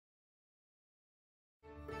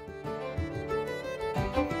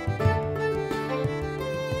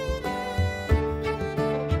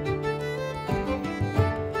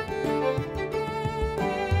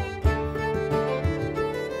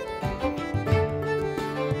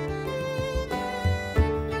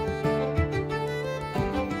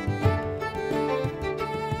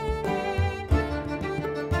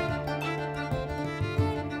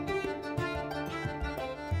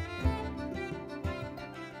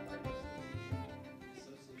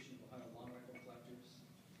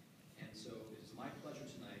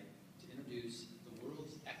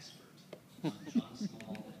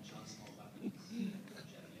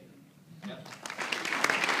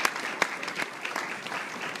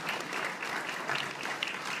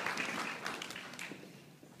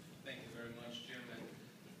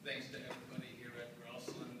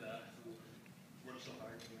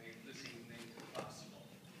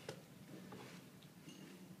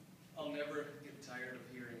never get tired of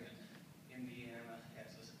hearing it. Indiana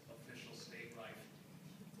has an official state rifle.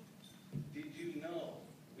 Did you know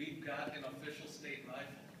we've got an official state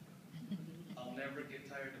rifle? I'll never get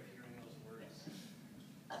tired of hearing those words.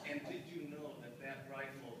 And did you know that that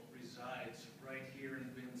rifle resides right here in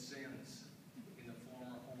Vincennes, in the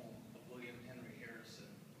former home of William Henry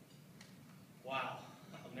Harrison? Wow,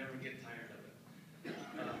 I'll never get tired of it.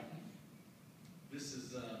 This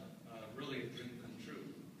is really a dream come true.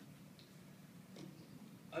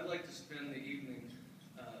 I'd like to spend the evening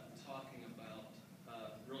talking about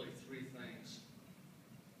really three things.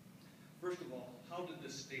 First of all, how did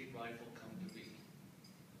this state rifle come to be?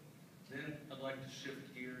 Then I'd like to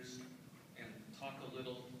shift gears and talk a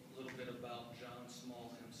little bit about John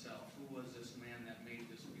Small himself. Who was this man that made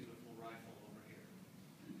this beautiful rifle over here?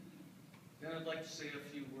 Then I'd like to say a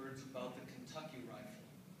few words about the Kentucky rifle.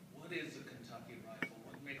 What is a Kentucky rifle?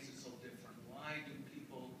 What makes it so different? Why do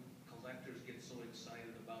people, collectors, get so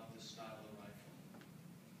excited about this style of rifle?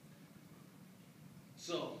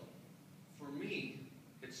 So, for me,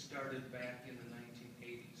 it started back in the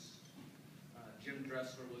 1980s. Jim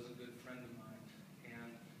Dressler was a good friend of mine,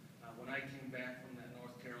 and when I came back from that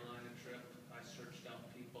North Carolina trip, I searched out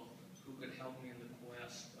people who could help me in the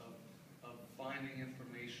quest of finding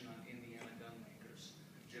information on Indiana gun makers.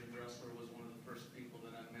 Jim Dressler was one of the first people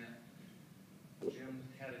that I met. Jim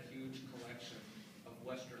had a huge collection of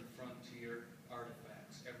Western frontier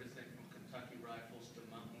artifacts, everything from Kentucky rifles to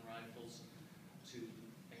mountain rifles to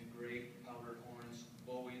engraved powder horns,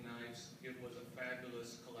 Bowie knives. It was a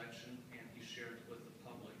fabulous collection, and he shared it with the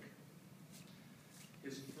public.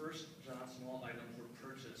 His first John Small items were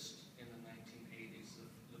purchased in the 1980s.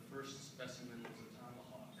 The first specimen was a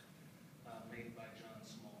tomahawk made by John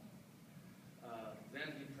Small.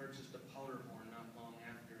 Then he purchased a powder horn not long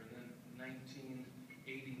after, and then in 1989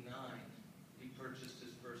 he purchased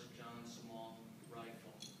his first John Small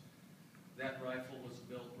rifle. That rifle was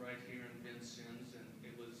built right here in Vincennes, and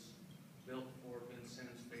it was built for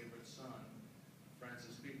Vincennes' favorite son,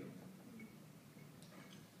 Francis Beagle.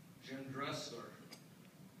 Jim Dressler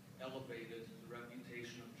elevated the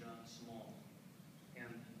reputation of John Small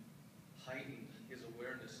and heightened his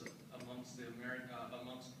awareness amongst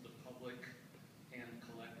the public and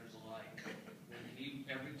collectors alike.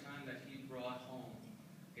 Every time that he brought home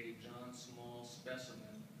a John Small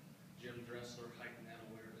specimen, Jim Dressler heightened that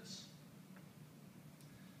awareness.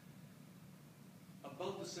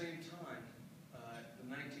 About the same time, the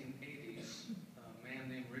 1980s, a man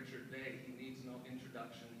named Richard Day, he needs no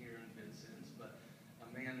introduction here in Vincennes, but a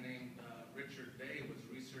man named Richard Day was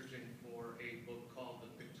researching for a book called The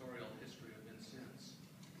Pictorial History of Vincennes.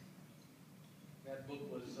 That book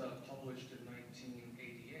was published in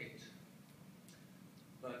 1988.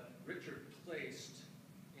 But Richard placed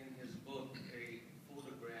in his book a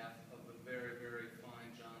photograph of a very, very fine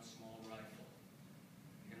John Small rifle.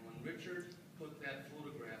 And when Richard put that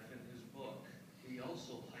photograph in his book, he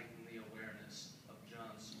also heightened the awareness of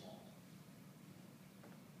John Small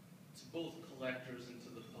to both collectors and to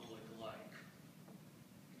the public alike.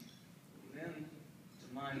 Then, to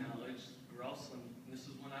my knowledge, Grouseland, this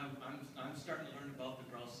is when I'm starting to learn about the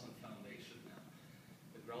Grouseland Foundation now.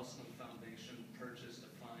 The Grouseland Foundation purchased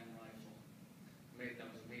a fine rifle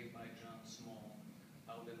that was made by John Small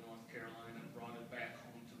out in North Carolina, brought it back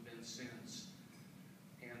home to Vincennes,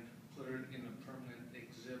 and put it in a permanent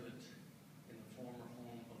exhibit in the former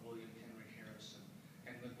home of William Henry Harrison.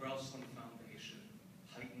 And the Grouseland Foundation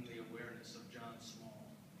heightened the awareness of John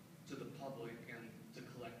Small to the public and to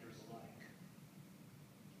collectors alike.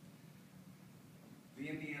 The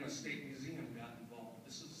Indiana State Museum got involved.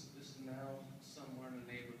 This is now somewhere in the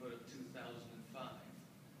neighborhood of 2005.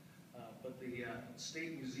 But the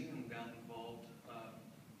State Museum got involved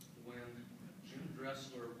when Jim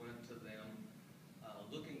Dressler went to them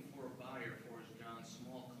looking for a buyer for his John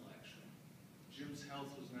Small collection. Jim's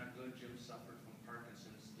health was not good. Jim suffered from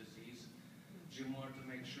Parkinson's disease. Jim wanted to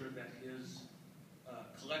make sure that his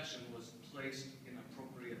collection was placed in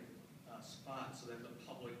appropriate spots so that the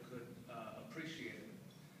public could appreciate it.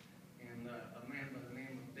 And a man by the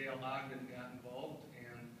name of Dale Ogden got involved,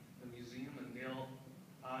 and the museum and Dale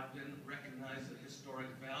Ogden recognized the historic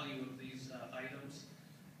value of these items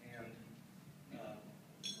and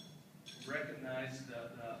recognized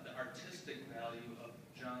the artistic value of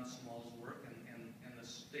John Small's work, and the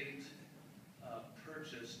state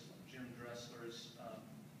purchased Jim Dressler's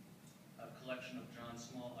collection of John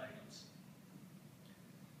Small items.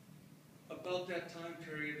 About that time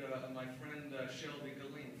period, my friend Shelby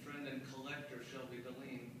Galeen, friend and collector Shelby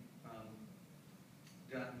Galeen,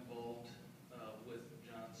 got involved with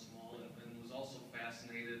John Small and was also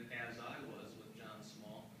fascinated, as I was, with John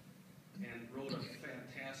Small.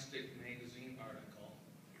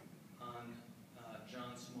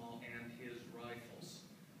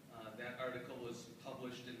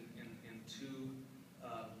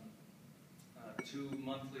 2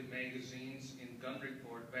 monthly magazines in Gun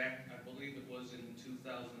Report back, I believe it was in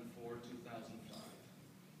 2004, 2005.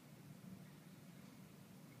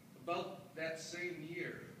 About that same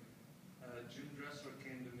year, Jim Dressler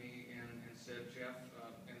came to me and said, Jeff,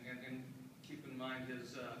 and keep in mind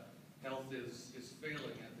his health is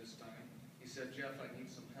failing at this time. He said, Jeff, I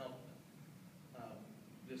need some help.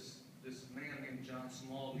 This man named John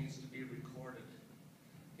Small needs to be recorded.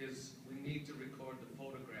 We need to record the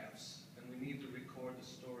photographs, and we need to record the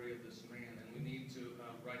story of this man, and we need to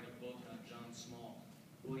write a book on John Small.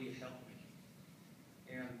 Will you help me?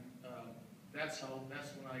 And that's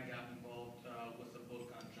when I got involved with the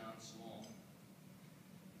book on John Small.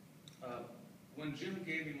 When Jim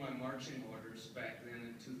gave me my marching orders back then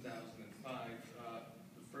in 2005,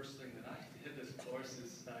 the first thing that I did, of course,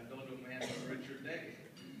 is go to a man named Richard Day.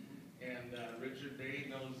 And Richard Day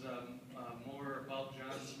knows more about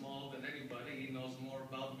John Small than anybody. He knows more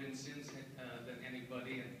about Vincennes than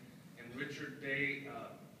anybody. And Richard Day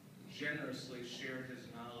generously shared his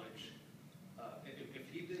knowledge. If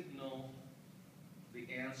he didn't know the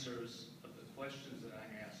answers of the questions that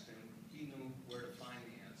I asked him, he knew where to find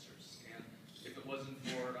the answers. And if it wasn't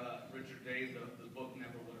for Richard Day, the book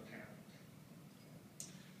never would have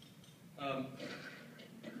happened.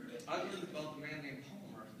 I learned about the man named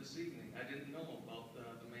Palmer this evening. I didn't know about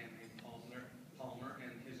the man named Palmer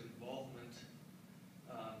and his involvement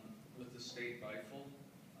with the state rifle.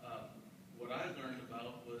 What I learned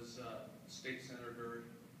about was State Senator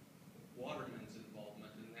Waterman's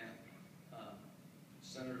involvement in that.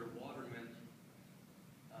 Senator Waterman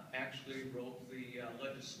actually wrote the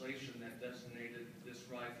legislation that designated this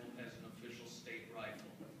rifle as an official state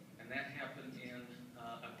rifle. And that happened in,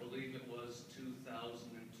 I believe it was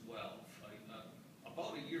 2012,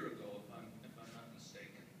 about a year ago, if I'm not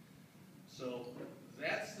mistaken. So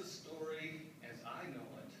that's the story, as I know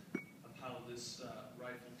it, of how this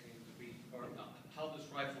rifle came to be, or how this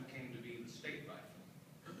rifle came to be the state rifle.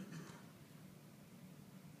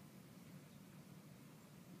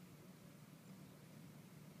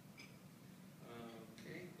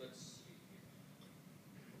 Okay, let's see here.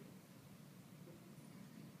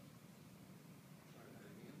 Try that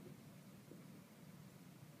again.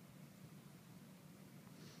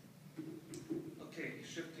 Okay,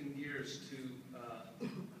 shifting gears to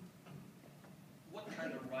what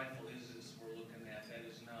kind of rifle is this we're looking at that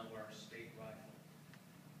is now our state rifle?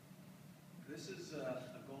 This is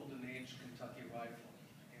a Golden Age Kentucky rifle,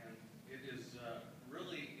 and it is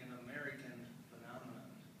really an American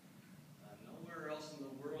phenomenon. Nowhere else in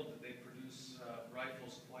the world did they produce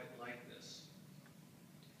rifles quite like this.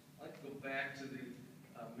 I'd like to go back to the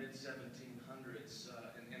mid-1700s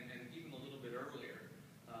and even a little bit earlier.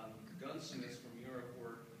 Gunsmiths from Europe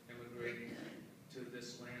were immigrating to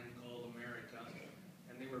this land called America,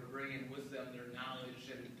 and they were bringing with them their knowledge,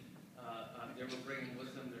 and they were bringing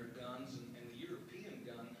with them their guns, and the European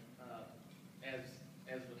gun, as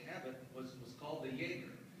would have it, was called the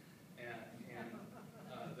Jaeger. And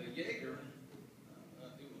the Jaeger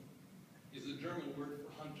is the German word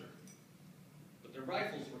for hunter, but their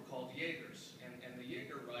rifles were called Jaegers, and the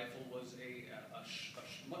Jaeger rifle was a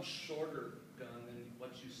much shorter gun than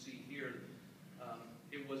what you see here.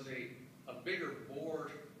 It was a bigger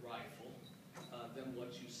bore rifle than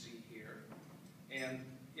what you see here, and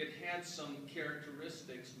it had some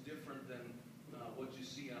characteristics different than what you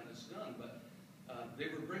see on this gun. But they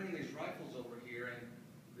were bringing these rifles over here, and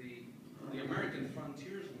the American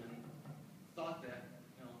frontiersmen thought that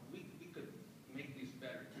we could make these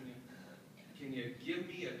better. Can you give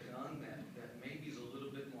me a gun that maybe is a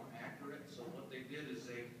little bit more accurate? So what they did is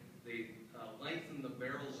they lengthened the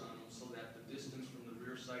barrels on them so that the distance from the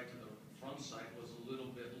rear sight to the front sight was a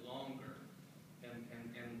little bit longer.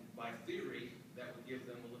 And by theory, that would give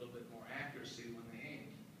them a little bit more accuracy when they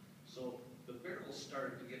aimed. So the barrels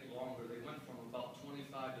started to get longer. They went from about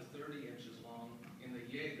 25 to 30 inches long in the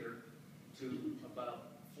Jaeger to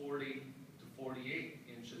about 40 to 48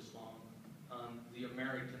 inches long on the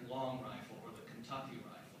American long rifle or the Kentucky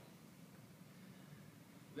rifle.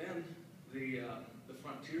 Then the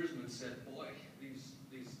frontiersmen said, boy, these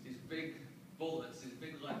big bullets, these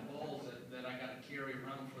big lead balls that I got to carry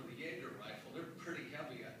around for the Jaeger rifle, they're pretty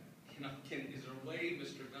heavy. Is there a way,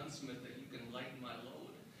 Mr. Gunsmith, that you can lighten my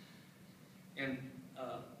load? And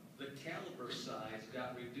the caliber size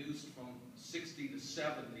got reduced from 60 to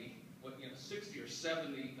 70. 60 or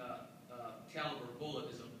 70 caliber bullet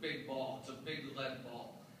is a big ball. It's a big lead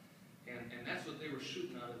ball. And that's what they were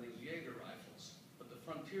shooting out of these Jaeger rifles. But the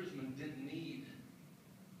frontiersman didn't need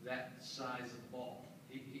that size of ball.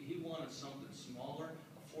 He wanted something smaller.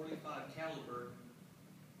 A 45 caliber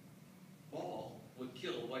ball would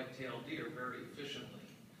kill a white-tailed deer very efficiently.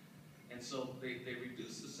 so they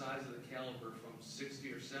reduced the size of the caliber from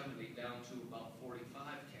 60 or 70 down to about 45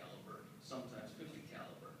 caliber, sometimes 50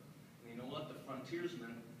 caliber. And you know what? The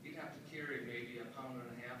frontiersman, he'd have to carry maybe 1.5 pounds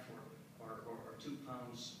or 2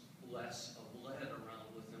 pounds less of lead around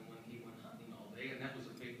with him when he went hunting all day, and that was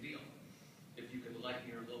a big deal if you could lighten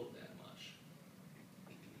your load that much.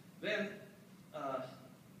 Then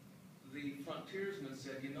the frontiersman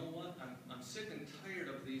said, you know what? I'm sick and tired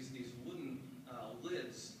of these wooden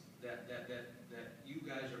lids that you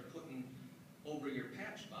guys are putting over your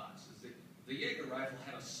patch boxes. The Jaeger rifle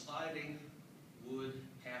had a sliding wood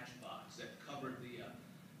patch box that covered the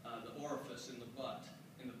orifice in the butt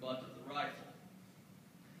of the rifle.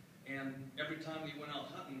 And every time he went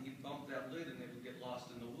out hunting, he'd bump that lid and they would get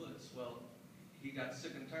lost in the woods. Well, he got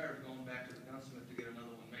sick and tired of going back to the gunsmith to get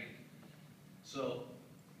another one made. So,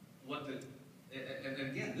 and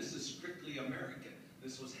again, this is strictly American.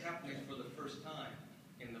 This was happening for the first time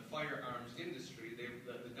in the firearms industry.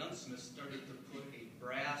 The gunsmiths started to put a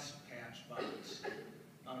brass patch box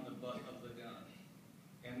on the butt of the gun.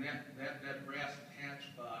 And that brass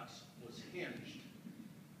patch box was hinged.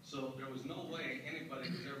 So there was no way anybody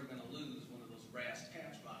was ever going to lose one of those brass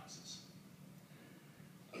patch boxes.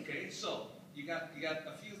 Okay, so you got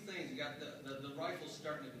a few things. You got the rifle's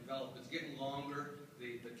starting to develop. It's getting longer.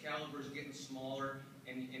 The caliber's getting smaller,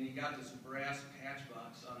 and you got this brass patch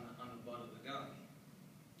box on the butt of the gun.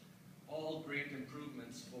 All great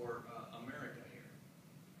improvements for America here.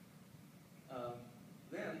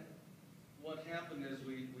 Then what happened is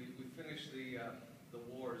we finished the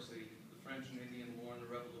wars, the French and Indian War and the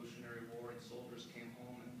Revolutionary War, and soldiers came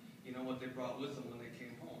home, and you know what they brought with them when they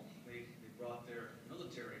came home? They brought their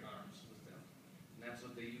military arms with them, and that's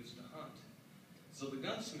what they used to hunt. So the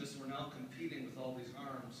gunsmiths were now competing with all these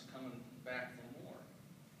arms coming back from war.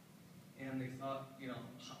 And they thought, you know,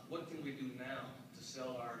 what can we do now to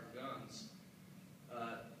sell our guns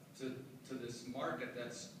to this market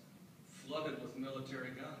that's flooded with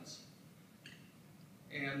military guns?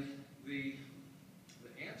 And the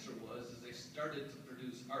answer was they started to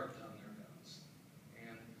produce art on their guns.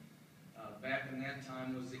 And back in that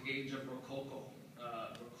time was the age of Rococo.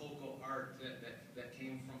 Rococo art that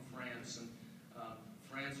came from France, and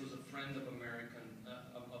France was a friend of America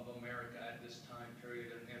at this time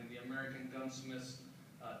period, and the American gunsmiths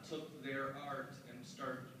took their art and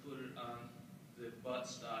started to put it on the butt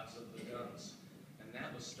stocks of the guns, and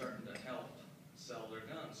that was starting to help sell their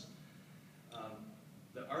guns.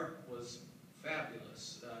 The art was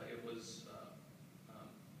fabulous. It was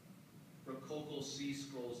Rococo C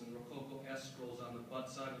scrolls and Rococo S scrolls on the butt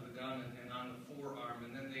side of the gun and on the forearm,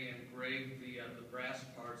 and then they engraved the brass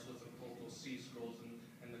parts with Rococo C scrolls,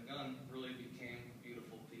 and the gun really became a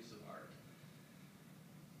beautiful piece of art.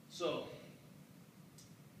 So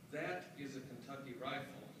that is a Kentucky rifle.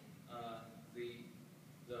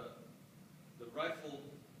 The rifle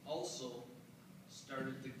also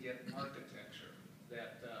started to get architecture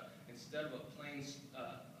that instead of a plain,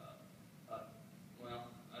 well,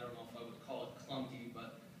 I don't know if I would call it clunky,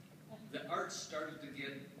 but the art started to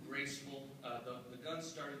get graceful. The gun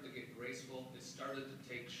started to get graceful. It started to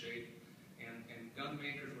take shape, and gun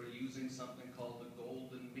makers were using something called the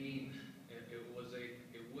golden mean. It was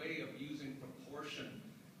a way of using proportion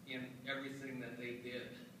in everything that they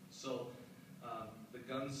did. So the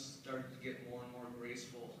guns started to get more and more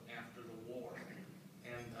graceful after the war,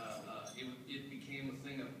 and it became a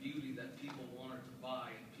thing of beauty that people wanted to buy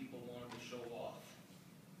and people wanted to show off.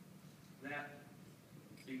 That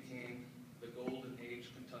became the Golden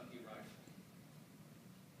Age Kentucky rifle.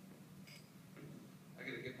 I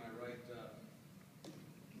got to get my right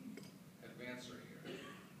advancer here.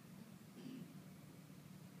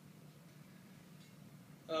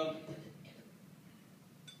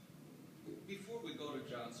 Before we go to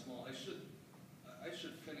John Small, I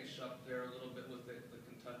should finish up there a little bit with the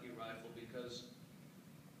Kentucky rifle, because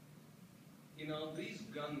you know, these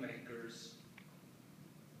gun makers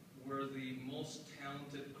were the most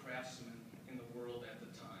talented craftsmen in the world at the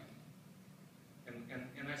time.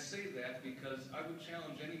 And I say that because I would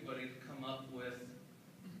challenge anybody to come up with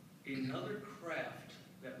another craft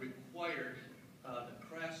that required the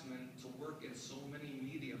craftsman to work in so many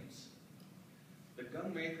mediums. The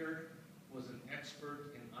gun maker was an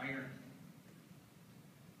expert in iron.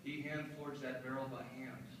 He hand forged that barrel by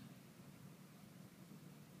hand.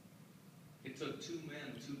 It took 2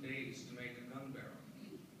 men 2 days to make a gun barrel.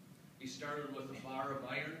 He started with a bar of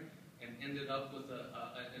iron and ended up with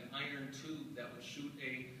an iron tube that would shoot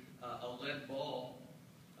a lead ball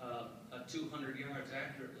 200 yards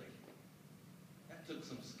accurately. That took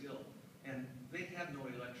some skill. And they had no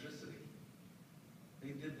electricity.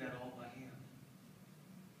 They did that all by hand.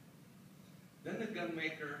 Then the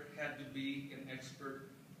gunmaker had to be an expert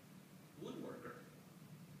woodworker.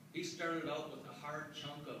 He started out with a hard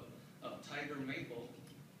chunk of tiger maple,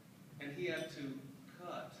 and he had to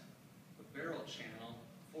cut the barrel channel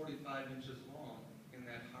 45 inches long in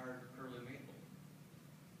that hard curly maple.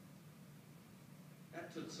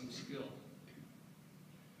 That took some skill.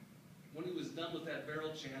 When he was done with that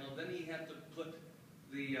barrel channel, then he had to put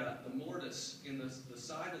the mortise in the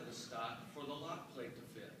side of the stock for the lock plate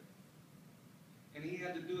to fit. And he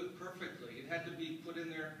had to do it perfectly. It had to be put in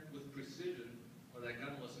there with precision, or that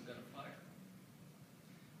gun wasn't going to fire.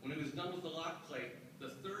 When he was done with the lock plate, the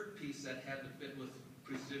third piece that had to fit with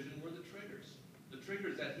precision were the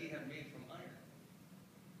triggers that he had made from iron.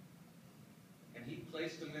 And he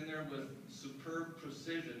placed them in there with superb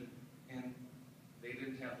precision, and they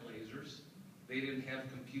didn't have lasers. They didn't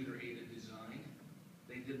have computer-aided design.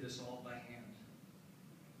 They did this all by hand.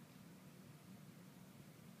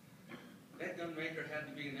 That gunmaker had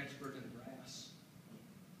to be an expert in brass.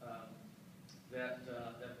 That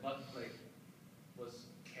butt plate was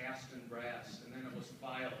cast in brass, and then it was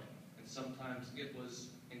filed, and sometimes it was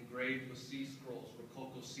engraved with sea scrolls,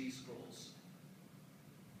 Rococo sea scrolls.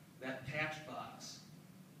 That patch box,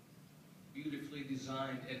 beautifully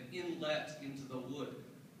designed and inlet into the wood.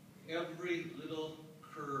 Every little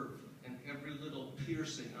curve and every little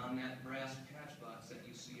piercing on that brass patch box that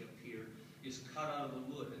you see up here is cut out of the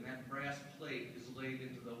wood, and that brass plate is laid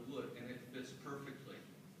into the wood, and it fits perfectly.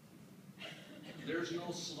 There's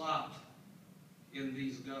no slop in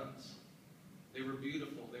these guns. They were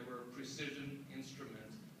beautiful. They were a precision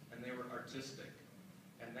instrument, and they were artistic.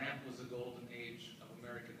 And that was the golden age of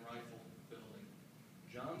American rifle building.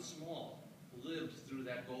 John Small lived through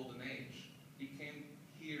that golden age. He came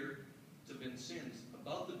here to Vincennes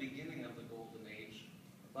about the beginning of the golden age,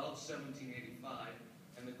 about 1785,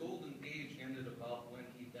 and the golden age ended about when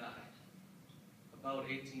he died, about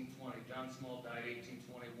 1820. John Small died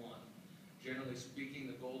 1821. Generally speaking,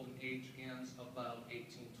 the golden age ends about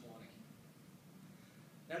 1820.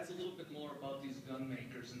 That's a little bit more about these gun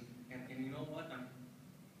makers, and you know what?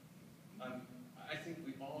 I think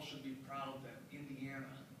we all should be proud that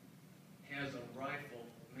Indiana has a rifle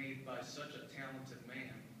made by such a talented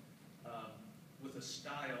man with a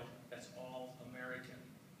style that's all American.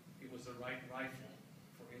 It was the right rifle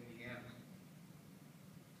for Indiana.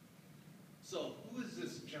 So, who is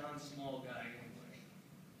this John Small guy anyway?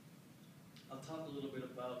 I'll talk a little bit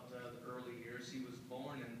about the early years. He was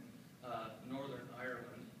born in Northern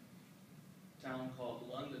Ireland, a town called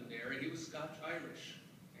Londonderry. He was Scotch-Irish,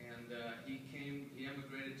 and he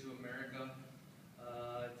emigrated to America.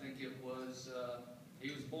 I think it was, he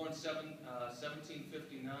was born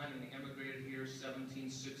 1759, and he emigrated here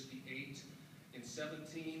 1768. In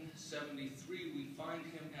 1773, we find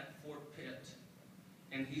him at Fort Pitt,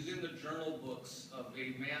 and he's in the journal books of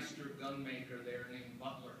a master gunmaker there named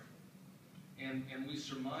Butler. And we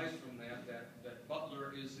surmise from that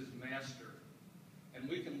Butler is his master. And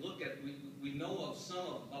we can look at, we know of some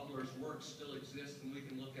of Butler's work still exists, and we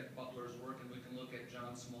can look at Butler's work, and we can look at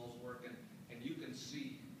John Small's work, and you can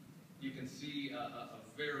see a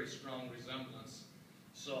very strong resemblance.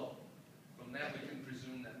 So, from that we can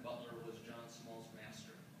presume that Butler was John Small's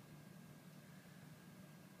master.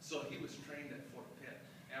 So he was trained at Fort Pitt.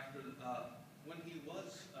 After, when he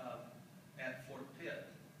was at Fort Pitt,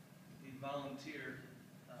 he volunteered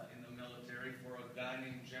in the military for a guy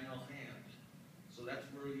named General Hand. So that's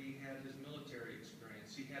where he had his military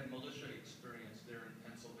experience. He had militia experience there in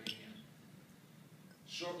Pennsylvania.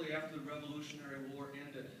 Shortly after the Revolutionary War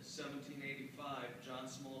ended, 1785, John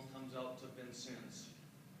Small comes out to Vincennes.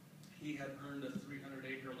 He had earned a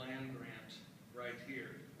 300-acre land grant right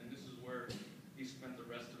here, and this is where he spent the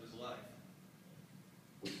rest of his life.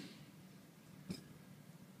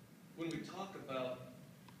 When we talk about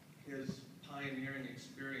his pioneering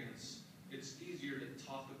experience, it's easier to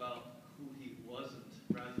talk about who he wasn't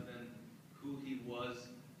rather than who he was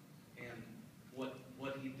and what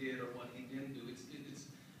he did or what he didn't do.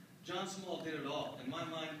 John Small did it all. In my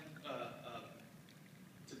mind,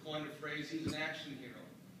 to coin a phrase, he's an action hero,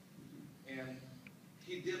 and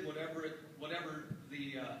he did whatever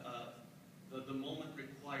the moment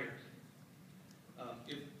required.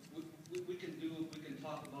 If we can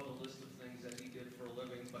talk about a list of things that he did for a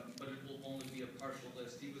living, but it will only be a partial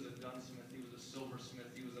list. He was a gunsmith, he was a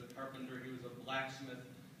silversmith, he was a carpenter, he was a blacksmith,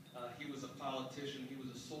 he was a politician, he was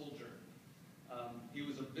a soldier. He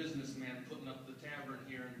was a businessman putting up the tavern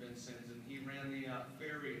here in Vincennes, and he ran the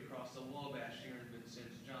ferry across the Wabash here in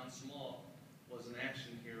Vincennes. John Small was an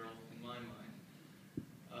action hero in my mind.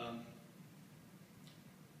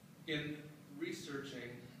 In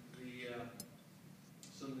researching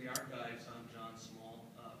some of the archives guys on John Small.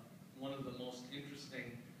 One of the most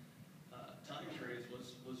interesting time periods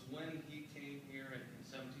was when he came here in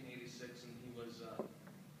 1786, and he was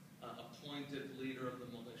appointed leader of the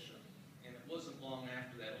militia. And it wasn't long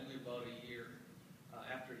after that, only about a year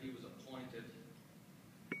after he was appointed.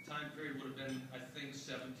 The time period would have been, I think,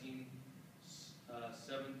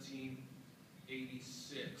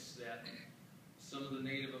 1786, that some of the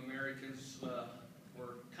Native Americans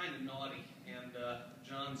were kind of naughty, and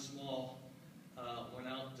John Small went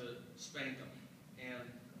out to spank them. And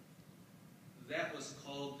that was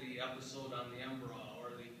called the episode on the Embarrass,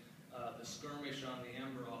 or the skirmish on the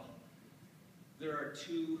Embarrass. There are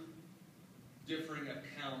two differing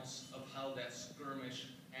accounts of how that skirmish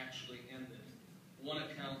actually ended. One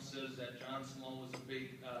account says that John Small was a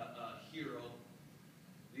big hero.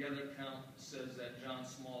 The other account says that John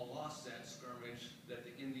Small lost that skirmish, that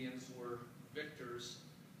the Indians were victors.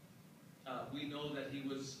 We know that he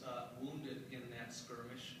was wounded in that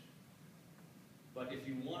skirmish. But if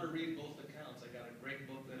you want to read both accounts, I got a great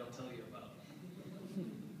book that I'll tell you about.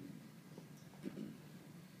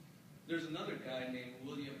 There's another guy named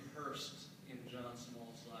William Hearst in John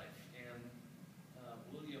Small's life, and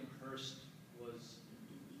William Hearst was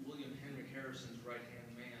William Henry Harrison's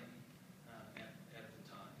right-hand man at the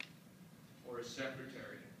time, or his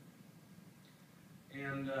secretary.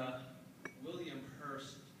 And William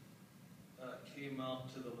Hearst came out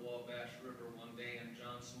to the Wabash River one day, and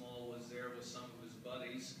John Small was there with some of his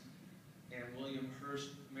buddies, and William Hearst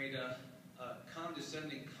made a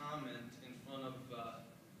condescending comment in front of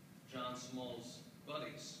John Small's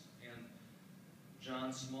buddies, and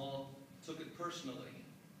John Small took it personally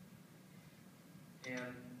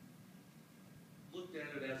and looked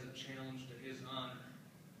at it as a challenge to his honor.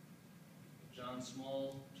 John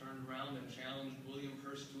Small turned around and challenged William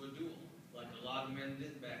Hearst to a duel, like a lot of men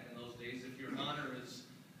did back in those days, if your honor is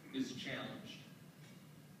challenged.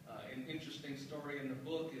 An interesting story in the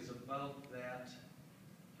book is about that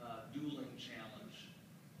dueling challenge.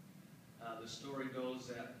 The story goes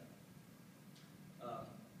that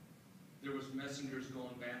there was messengers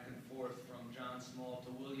going back and forth from John Small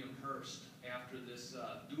to William Hearst after this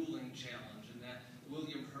dueling challenge, and that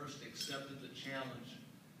William Hearst accepted the challenge.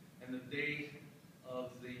 And the day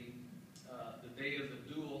of the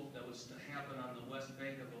duel that was to happen on the west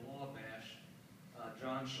bank of the Wabash,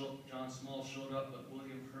 John Small showed up, but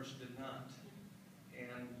William Hearst did not.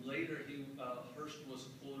 And later, Hearst was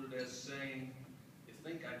quoted as saying, "You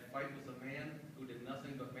think I'd fight with a man who did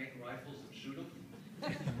nothing but make rifles and shoot them?"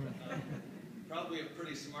 Probably a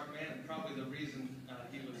pretty smart man, and probably the reason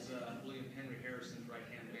he was William Henry Harrison's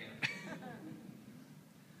right-hand man.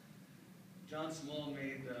 John Small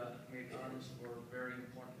made arms for very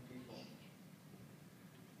important people.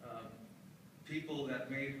 People that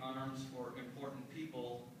made arms for important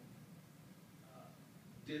people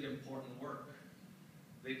did important work.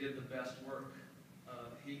 They did the best work.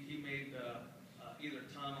 He made either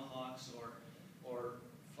tomahawks or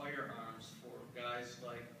firearms for guys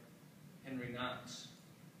like Henry Knox,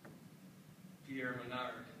 Pierre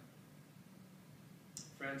Menard,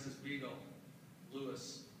 Francis Vigo,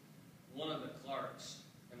 Lewis, one of the Clarks,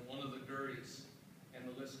 and one of the Gurdys, and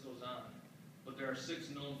the list goes on. But there are 6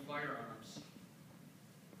 known firearms.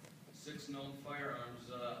 6 known firearms,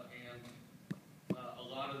 and a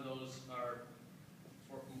lot of those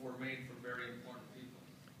were made for very important people.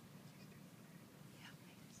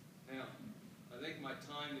 Now, I think my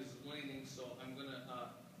time is waning, so I'm going to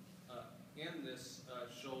end this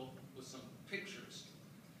show with some pictures.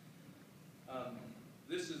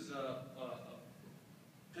 This is a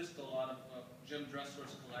pistol out of Jim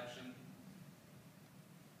Dressler's collection.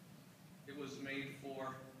 It was made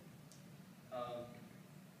for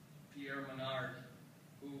Pierre Menard,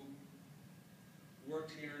 who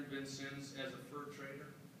worked here in Vincennes as a fur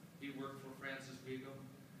trader. He worked for Francis Vigo,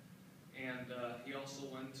 and he also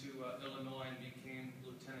went to Illinois and became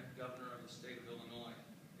lieutenant governor of the state of Illinois.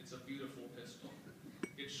 It's a beautiful pistol.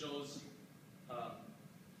 It shows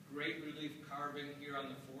great relief carving here on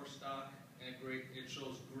the forestock, and it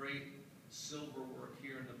shows great silver work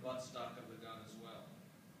here in the buttstock of the gun as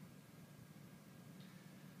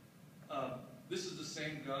well. This is the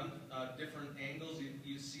same gun, different angles.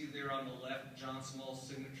 You see there on the left John Small's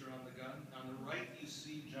signature on the gun. On the right you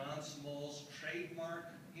see John Small's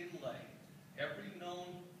trademark inlay. Every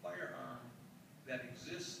known firearm that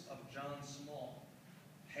exists of John Small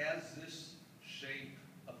has this shape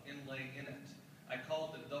of inlay in it. I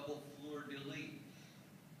call it the double fleur-de-lis.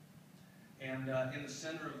 And in the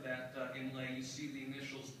center of that inlay you see the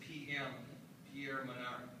initials PM, Pierre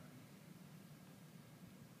Menard.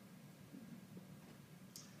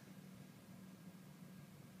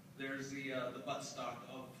 There's there's the buttstock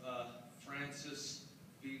of Francis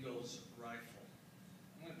Vigo's rifle.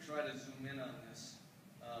 I'm going to try to zoom in on this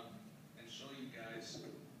and show you guys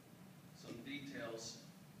some details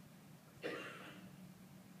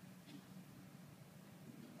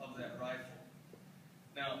of that rifle.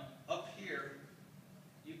 Now, up here,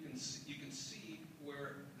 you can see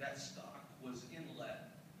where that stock was inlet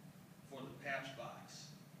for the patch box.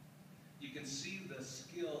 You can see the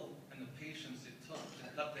skill and the patience it took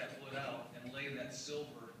to cut that wood out and lay that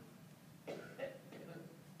silver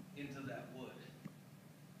into that wood.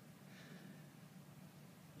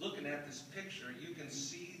 Looking at this picture, you can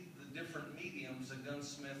see the different mediums a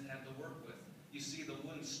gunsmith had to work with. You see the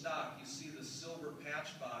wooden stock, you see the silver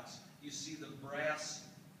patch box, you see the brass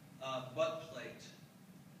butt plate.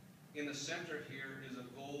 In the center here is a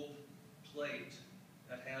gold plate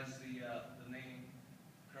that has the name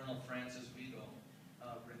Colonel Francis Vigo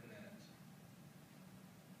written in it.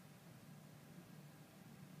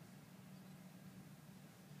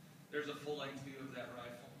 There's a full-length view of that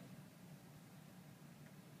rifle.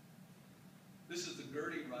 This is the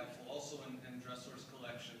Gertie rifle, also in Dressor's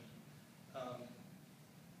collection.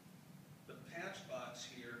 The patch box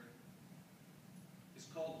here is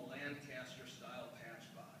called the Lancaster style patch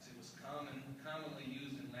box. It was commonly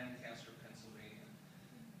used in Lancaster, Pennsylvania.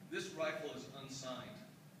 This rifle is unsigned.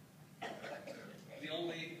 The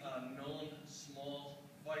only known small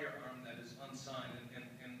firearm that is unsigned,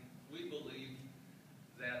 and we believe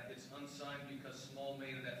that it's unsigned because Small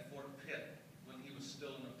made it at Fort Pitt when he was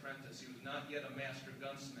still an apprentice. He was not yet a master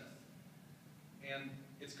gunsmith. And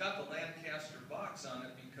it's got the Lancaster box on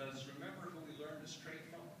it because remember who we learned his trade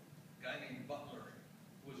from? A guy named Butler,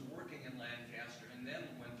 who was working in Lancaster and then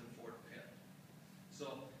went to Fort Pitt.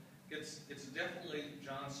 So it's definitely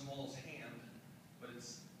John Small's hand, but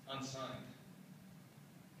it's unsigned.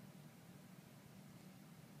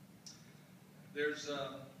 There's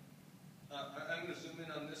I'm going to zoom in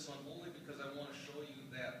on this one only because I want to show you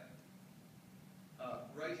that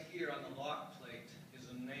right here on the lock plate is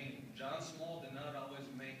a name. John Small did not always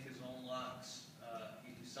make his own locks.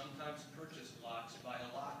 He sometimes purchased locks by a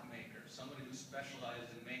lock maker, somebody who specialized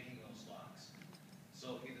in making those locks.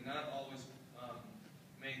 So he did not always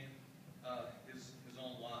make his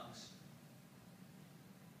own locks.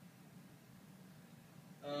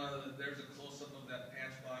 There's a close-up of that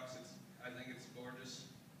patch box. I think it's gorgeous,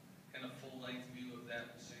 and a full-length view of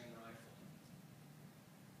that same rifle.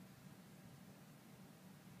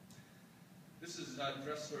 This is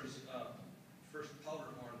Dressor's first powder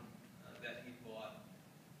horn that he bought.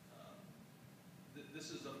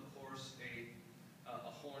 This is, of course, a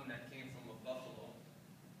horn that came from a buffalo,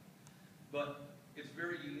 but it's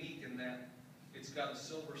very unique in that it's got a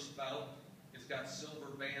silver spout. It's got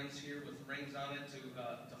silver bands here with rings on it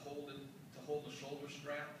to hold the shoulder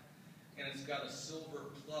strap, and it's got a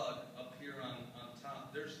silver plug up here on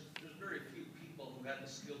top. There's very few people who had the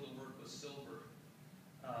skill to work with silver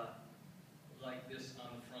like this on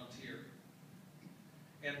the frontier.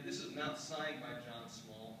 And this is not signed by John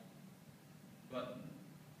Small, but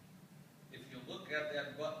if you look at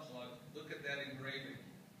that butt plug, look at that engraving.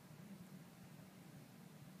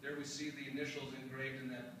 There we see the initials engraved in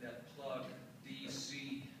that plug,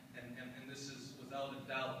 DC, and this is without a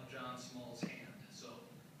doubt John Small's hand. So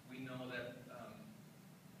we know that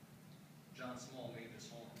John Small made this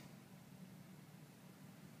horn.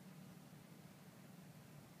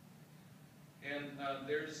 And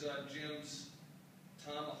there's Jim's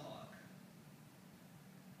tomahawk.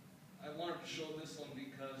 I wanted to show this one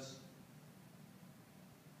because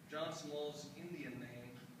John Small's Indian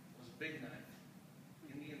name was Big Knife.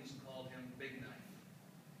 Indians called him Big Knife.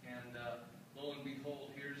 And lo and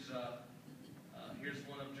behold, here's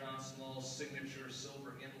one of John Small's signature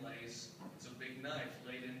silver inlays. It's a big knife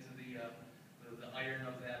laid into the iron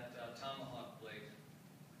of that tomahawk blade.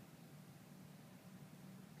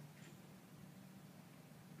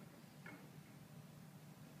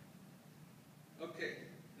 Okay,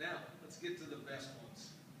 now let's get to the best ones.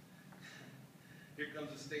 Here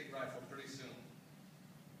comes a state rifle pretty soon.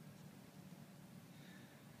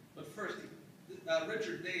 But first,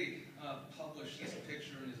 Richard Day published this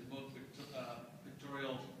picture in his book,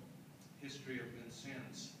 Pictorial History of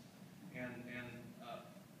Vincennes, and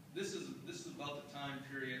this is about the time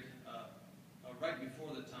period, right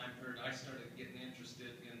before the time period I started getting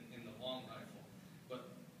interested in the long rifle. But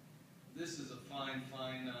this is a fine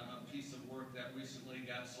piece of work that recently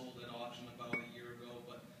got sold at auction about a year ago.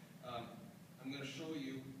 But I'm going to show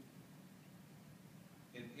you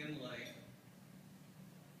an inlay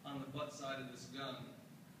on the butt side of this gun.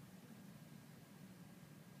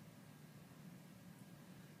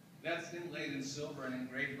 That's inlaid in silver and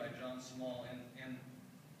engraved by John Small. And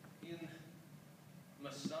in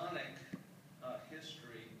Masonic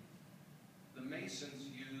history, the Masons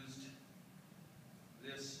used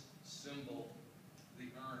this symbol, the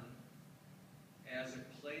urn, as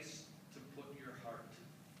a place to put your heart.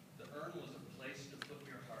 The urn was a place to put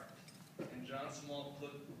your heart. And John Small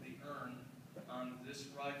put the urn on this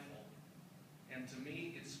rifle. And to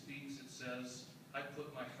me, it speaks, it says, I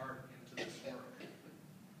put my heart into this work.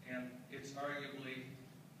 And it's arguably,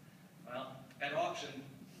 well, at auction,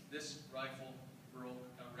 this rifle broke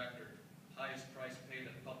a record. Highest price paid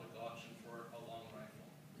at public auction for a long rifle.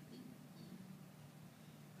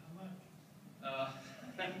 How much?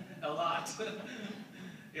 A lot.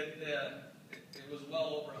 It was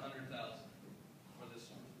well over $100,000 for this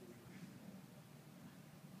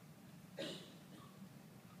one.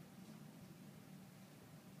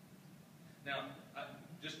 Now,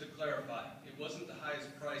 just to clarify, it wasn't the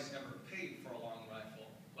highest price ever paid for a long rifle,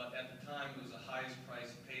 but at the time it was the highest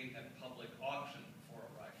price paid at public auction for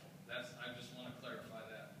a rifle. I just want to clarify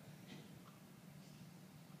that.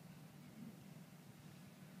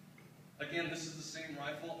 Again, this is the same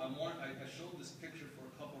rifle. I showed this picture for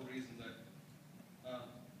a couple of reasons.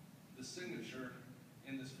 The signature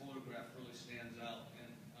in this photograph really stands out, and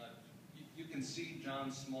you can see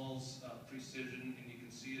John Small's precision, and you can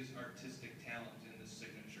see his artistic talent in this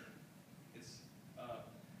signature. It's,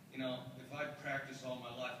 you know, if I practiced all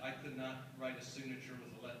my life, I could not write a signature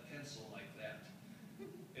with a lead pencil like that.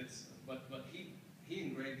 But he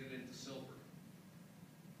engraved it into silver.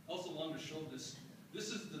 Also wanted to show this. This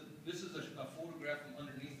is a photograph from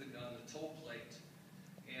underneath the gun, the toe plate,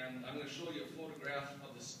 and I'm going to show you a photograph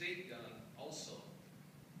of the state gun also,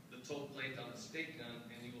 the toe plate on the state gun,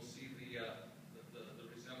 and you will see the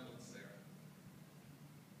resemblance there.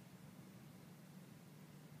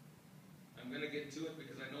 I'm going to get to it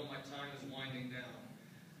because I know my time is winding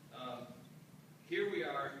down. Here we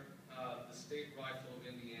are, the state rifle of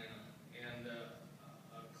Indiana, and a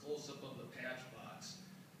close-up of the patch box.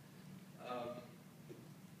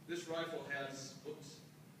 This rifle has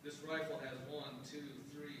 1, 2,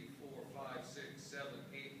 3, 4, 5, 6, 7,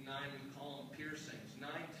 8, 9, we call them piercings.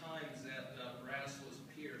 9 times that brass was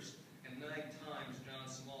pierced, and 9 times John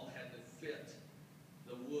Small had to fit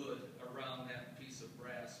the wood around that piece of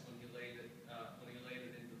brass when he laid it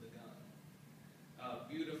into the gun.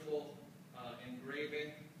 Beautiful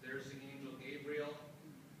engraving. There's the angel Gabriel.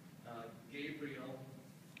 Gabriel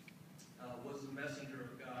was the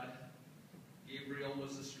messenger of God. Gabriel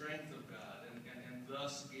was the strength of God, and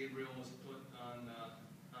thus Gabriel was put on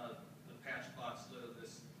the patch box lid of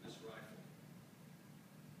this rifle.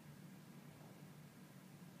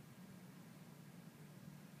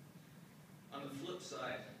 On the flip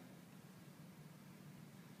side,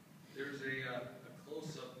 there's a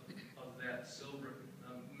close-up of that silver,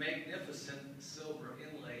 magnificent silver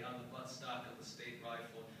inlay on the buttstock of the state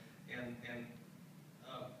rifle, and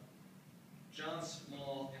John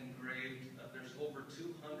Small engraved, there's over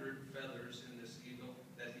 200 feathers in this eagle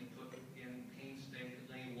that he put in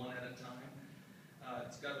painstakingly, one at a time.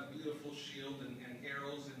 It's got a beautiful shield and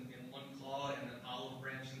arrows in one claw and an olive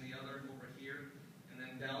branch in the other over here. And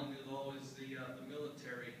then down below is the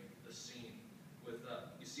military scene. With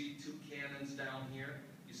you see 2 cannons down here.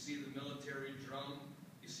 You see the military drum.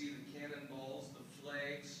 You see the cannonballs, the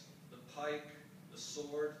flags, the pike, the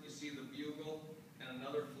sword. You see the bugle and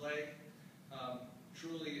another flag.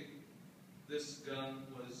 Truly, this gun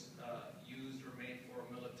was used or made for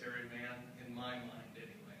a military man, in my mind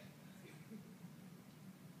anyway.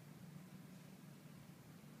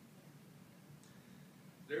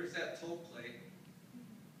 There's that toe plate.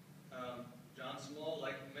 John Small,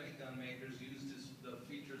 like many gun makers, used the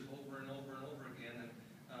features over and over and over again,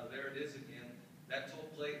 and there it is again. That toe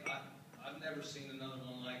plate, I've never seen another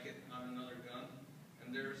one like it on another gun.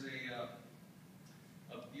 And there's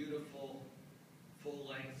a beautiful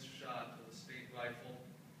full-length shot of the state rifle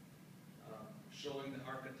showing the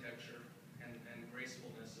architecture and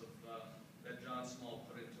gracefulness of that John Small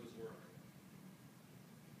put into his work.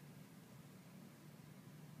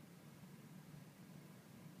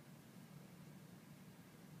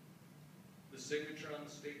 The signature on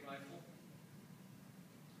the state rifle.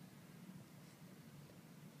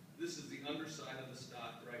 This is the underside of the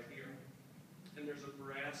stock right here. And there's a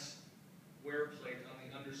brass wear plate on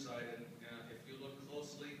the underside, and if you look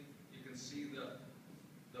closely, you can see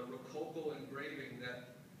the rococo engraving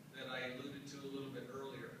that I alluded to a little bit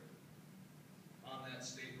earlier on that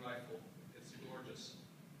state rifle. It's gorgeous.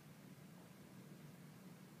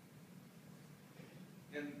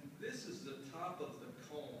 And this is the top of the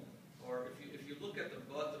cone, or if you look at the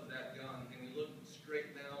butt of that gun and you look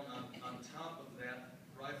straight down on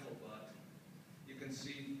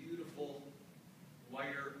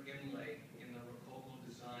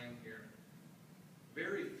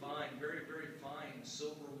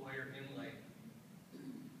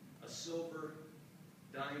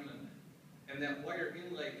And that wire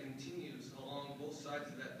inlay continues along both sides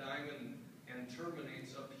of that diamond and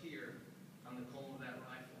terminates up here on the comb of that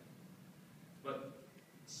rifle. But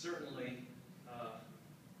certainly,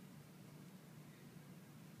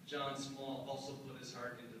 John Small also put his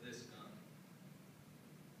heart into this gun.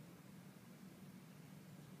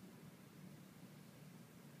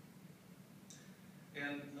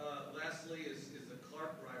 And lastly is the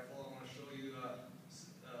Clark rifle. I want to show you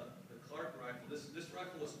the Clark rifle. This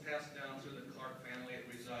rifle was passed down through the Clark family. It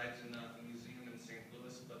resides in a museum in St.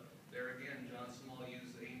 Louis. But there again, John Small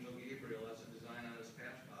used the Angel Gabriel as a design on his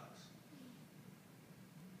patch box.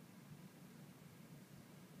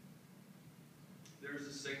 There's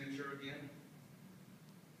the signature again.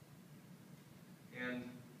 And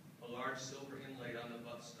a large silver inlay on the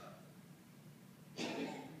buttstock.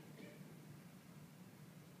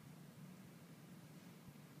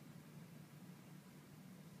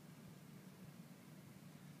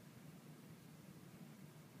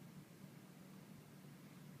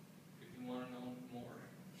 If you want to know more,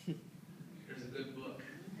 here's a good book.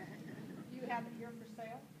 You have it here for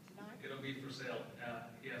sale tonight? It'll be for sale.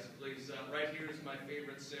 Yes, please. Right here is my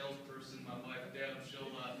favorite salesperson, my wife Deb.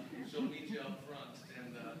 She'll meet you up front,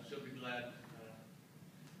 and she'll be glad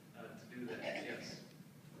to do that. Yes.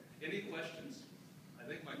 Any questions? I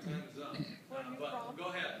think my time is up. Where are you but from?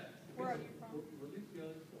 go ahead. Where are you from? Were these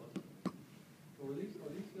guns,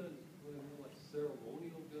 are these guns more like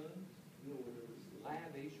ceremonial guns? You know, where there was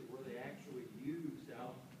lavish, or were they actually used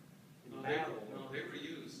out in battle? No, they were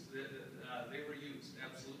used. They were used.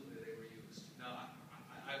 Absolutely, they were used. Now,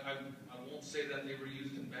 I won't say that they were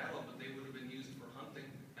used in battle, but they would have been used for hunting.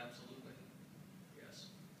 Absolutely.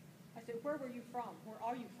 Yes. I said, where were you from? Where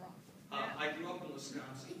are you from? I grew up in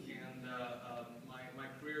Wisconsin, and my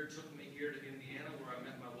career took me here to Indiana, where I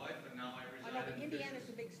met my wife, and now I I reside know, but in Indiana's Fishers.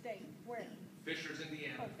 a big state. Where? Fishers,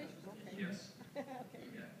 Indiana. Oh, Fishers, okay. Yes. Okay.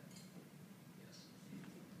 Yeah. Yes.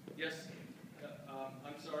 Yes.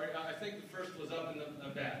 I'm sorry. I think the first was up in the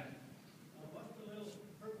back. What's the little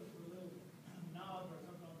purpose for a little knob or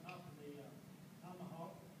something on top of the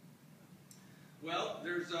tomahawk? Well,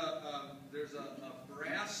 there's a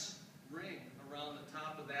brass ring around the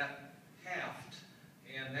top of that haft,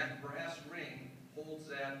 and that brass ring holds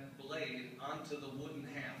that blade onto the wooden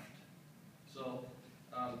haft. So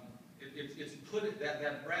it's put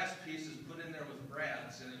that brass piece is put in there with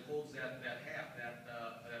brads, and it holds that haft,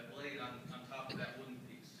 that blade on top of that wooden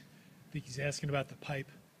piece. I think he's asking about the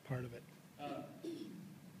pipe part of it.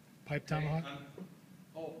 Pipe tomahawk?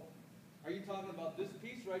 Oh, are you talking about this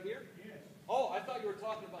piece right here? Yes. Oh, I thought you were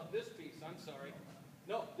talking about this piece. I'm sorry.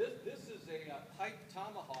 No, this is a pipe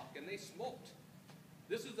tomahawk, and they smoked.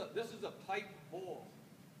 This is a pipe bowl,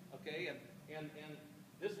 okay, and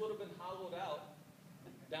this would have been hollowed out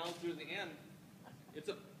down through the end. It's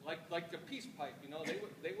like a peace pipe, you know.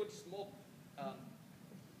 They would smoke.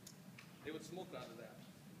 They would smoke out of that,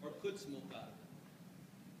 or could smoke out of it.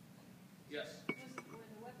 Yes. Were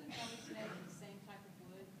the weapons always made of the same type of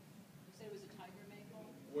wood? You said it was a tiger maple?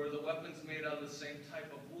 Were the weapons made out of the same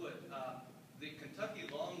type of wood? The Kentucky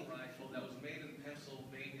long rifle that was made in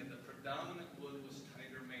Pennsylvania, the predominant wood was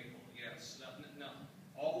tiger maple. Yes. No.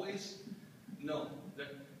 Always? No.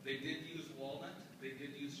 They did use walnut. They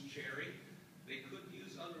did use cherry. They could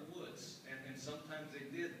use other woods, and sometimes they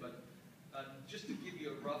did. But just to give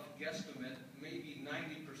you a rough guesstimate, maybe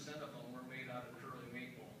 90% of them were made out of curly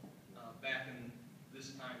maple back in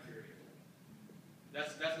this time period.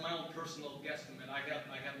 That's my own personal guesstimate. I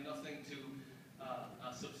have nothing to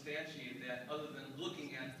substantiate that other than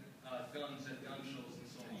looking at guns at gun shows and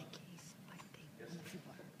so on. Yes.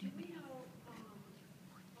 Do we know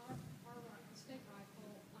our state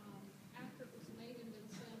rifle, after it was made in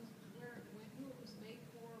Vincennes, where it went, who it was made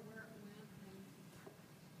for, where it went, and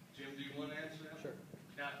Jim, do you want to answer that? Sure.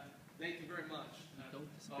 Yeah. Thank you very much. Don't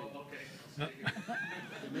Oh, okay. I'll stay here.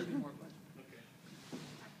 There may be more questions. Okay.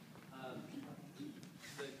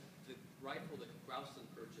 The rifle that Grouseland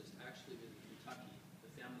purchased actually was in Kentucky.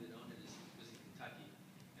 The family that owned it was in Kentucky,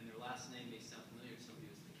 and their last name may sound familiar to somebody.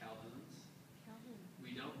 It was the Calhouns. Calhoun.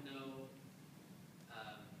 We don't know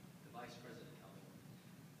the vice president Calhoun.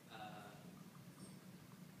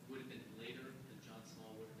 Would have been later than John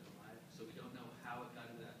Small would have been alive, so we don't know how it got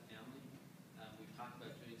into that family. We've talked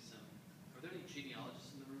about doing some. Are there any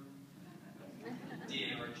genealogists in the room?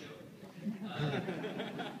 DNA or Joe?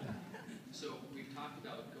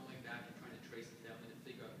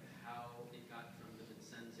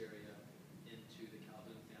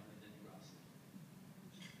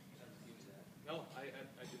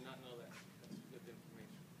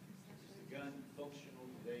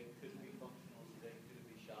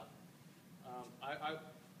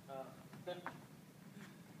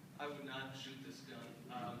 I would not shoot this gun.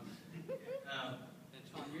 And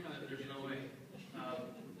Tom, you're not. There's no way.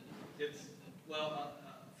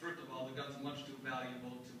 First of all, the gun's much too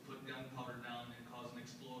valuable to put gunpowder down and cause an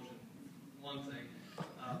explosion. One thing.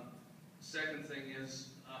 Second thing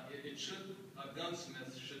is, a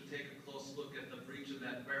gunsmith should take a close look at the breech of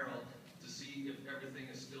that barrel to see if everything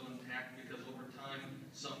is still intact, because over time,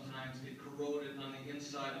 sometimes it corroded on the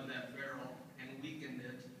inside of that barrel and weakened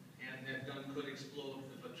it, and that gun could explode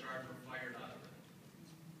if a charge were fired out of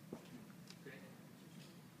it.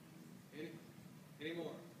 Okay? Any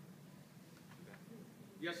more?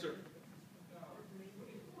 Yes, sir.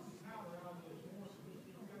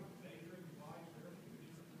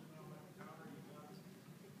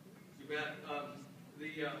 You bet.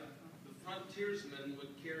 The frontiersmen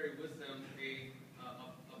would carry with them a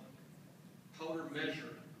powder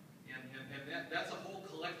measure, and that's a whole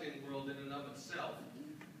collecting world in and of itself,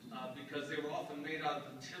 because they were often made out of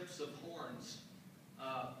the tips of horns,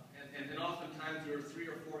 and oftentimes they were 3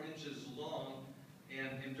 or 4 inches long,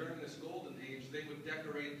 and during this golden age, they would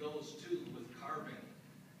decorate those too with carving,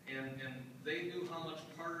 and they knew how much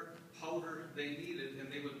powder they needed,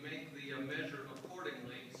 and they would make the measure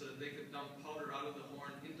accordingly so that they could dump powder out of the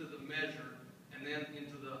horn into the measure and then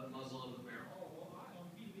into the muzzle of the barrel.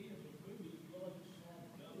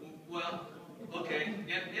 Well, okay,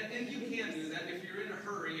 and you can do that if you're in a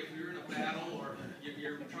hurry, if you're in a battle, or if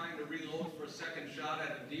you're trying to reload for a second shot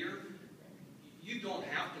at a deer. You don't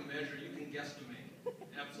have to measure, you can guesstimate.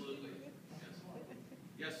 Absolutely. Yes.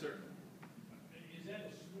 Yes, sir. Is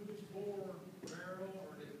that a smooth bore barrel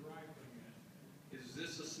or is it rifling it? Is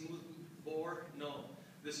this a smooth bore? No.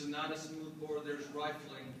 This is not a smooth bore. There's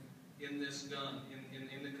rifling in this gun.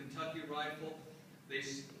 In the Kentucky rifle, they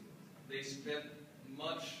spent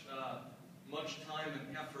much time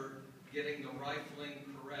and effort getting the rifling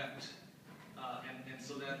correct, and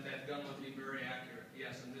so that gun would be very accurate.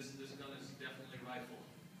 Yes, and this gun is definitely rifled.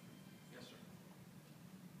 Yes, sir.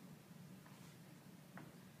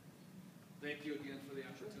 Thank you again for the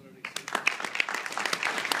opportunity.